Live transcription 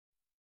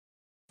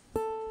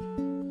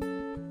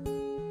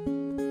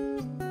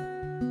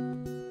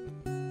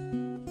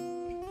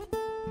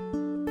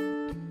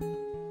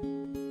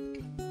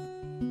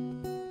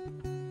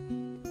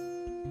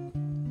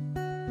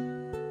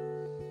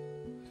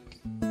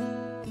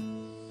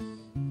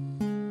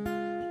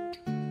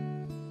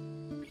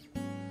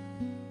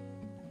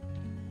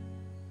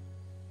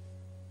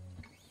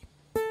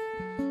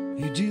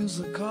deals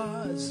the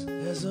cards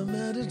as a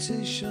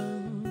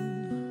meditation,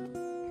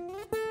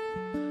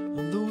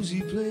 and those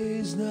he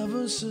plays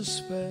never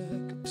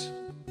suspect.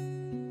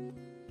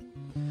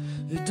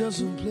 He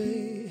doesn't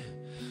play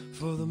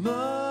for the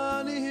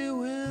money he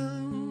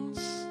wins,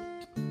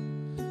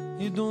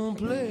 he don't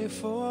play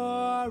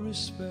for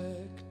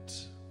respect.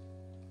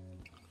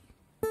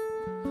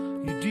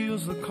 He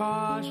deals the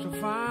cards to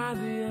find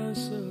the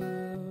answer,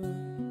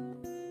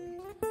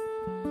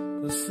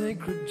 the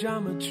sacred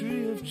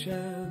geometry of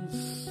chance,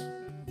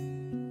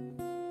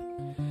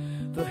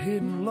 the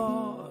hidden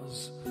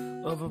laws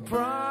of a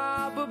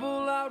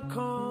probable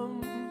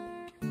outcome.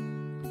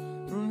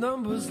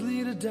 Numbers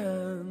lead a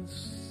dance.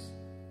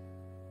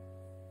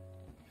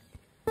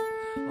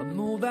 I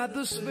know that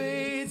the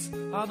spades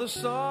are the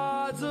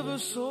swords of a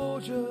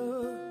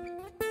soldier,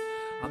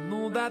 I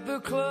know that the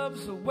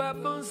clubs are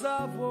weapons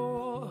of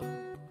war,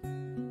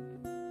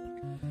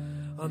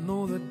 I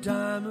know that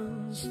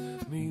diamonds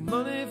mean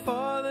money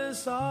for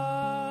this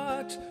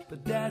art,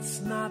 but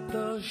that's not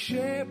the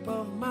shape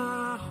of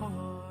my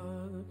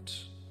heart.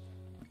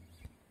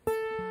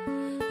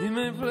 He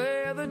may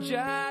play the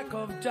jack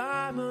of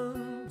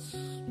diamonds,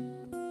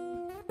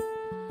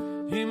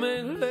 he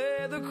may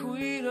play the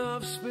queen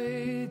of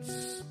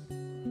spades,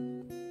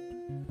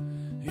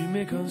 he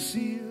may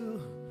conceal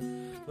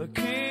the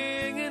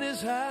king in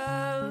his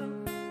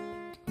hand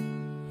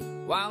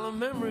while the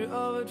memory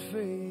of it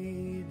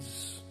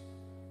fades.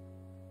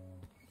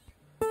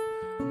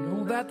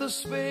 Know that the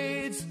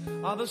spades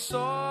are the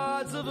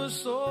swords of a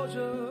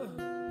soldier,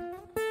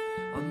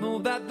 I know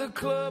that the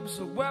clubs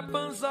are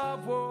weapons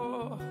of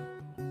war,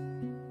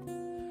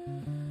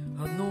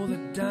 I know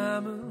that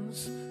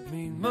diamonds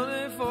mean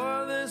money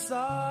for this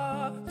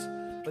art,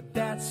 but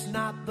that's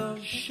not the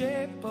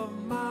shape of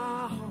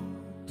my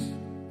heart.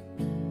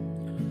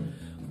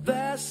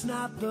 That's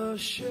not the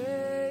shape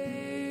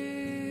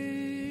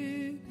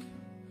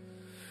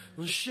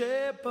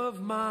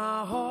of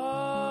my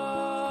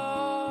heart.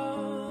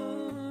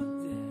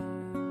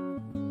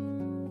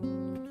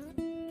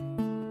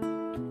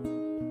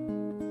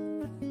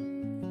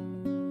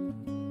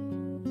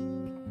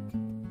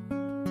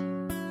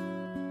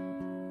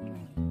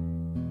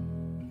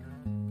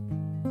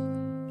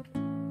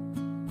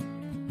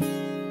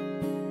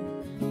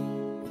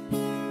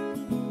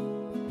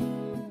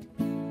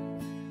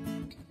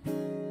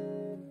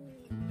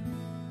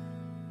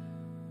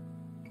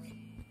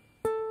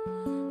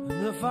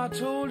 If I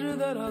told you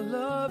that I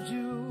loved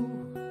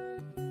you,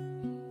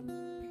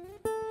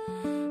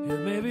 you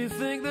maybe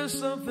think there's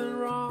something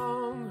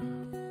wrong.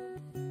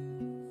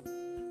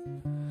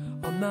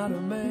 I'm not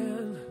a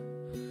man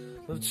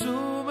of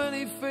too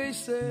many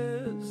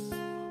faces,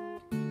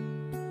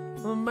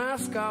 the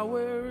mask I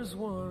wear is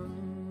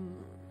one.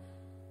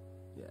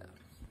 Yeah.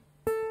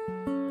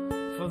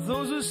 For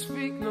those who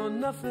speak know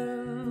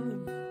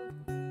nothing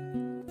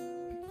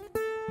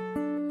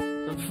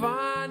and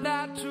find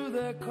out to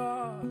their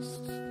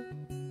cost,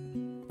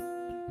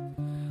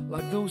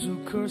 like those who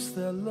curse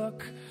their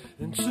luck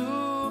in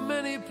too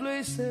many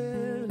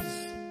places,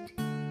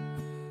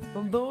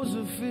 and those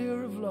who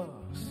fear have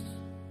lost.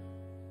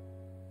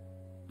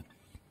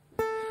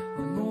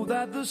 I know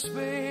that the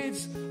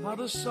spades are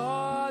the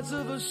swords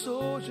of a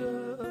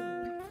soldier,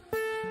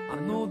 I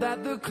know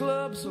that the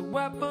clubs are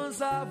weapons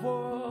of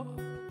war,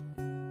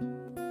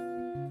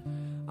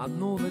 I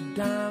know that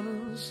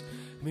diamonds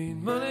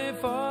mean money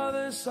for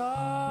this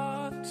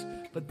art,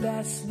 but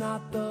that's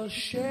not the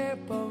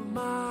shape of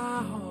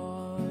my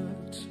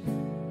heart.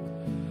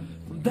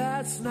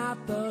 That's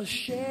not the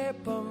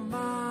shape of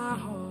my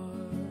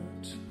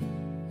heart.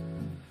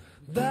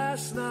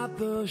 That's not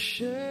the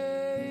shape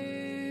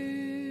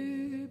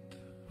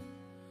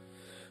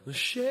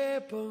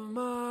of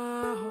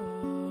my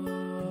heart.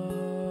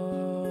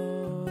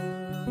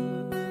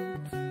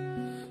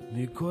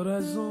 Mi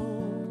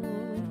corazón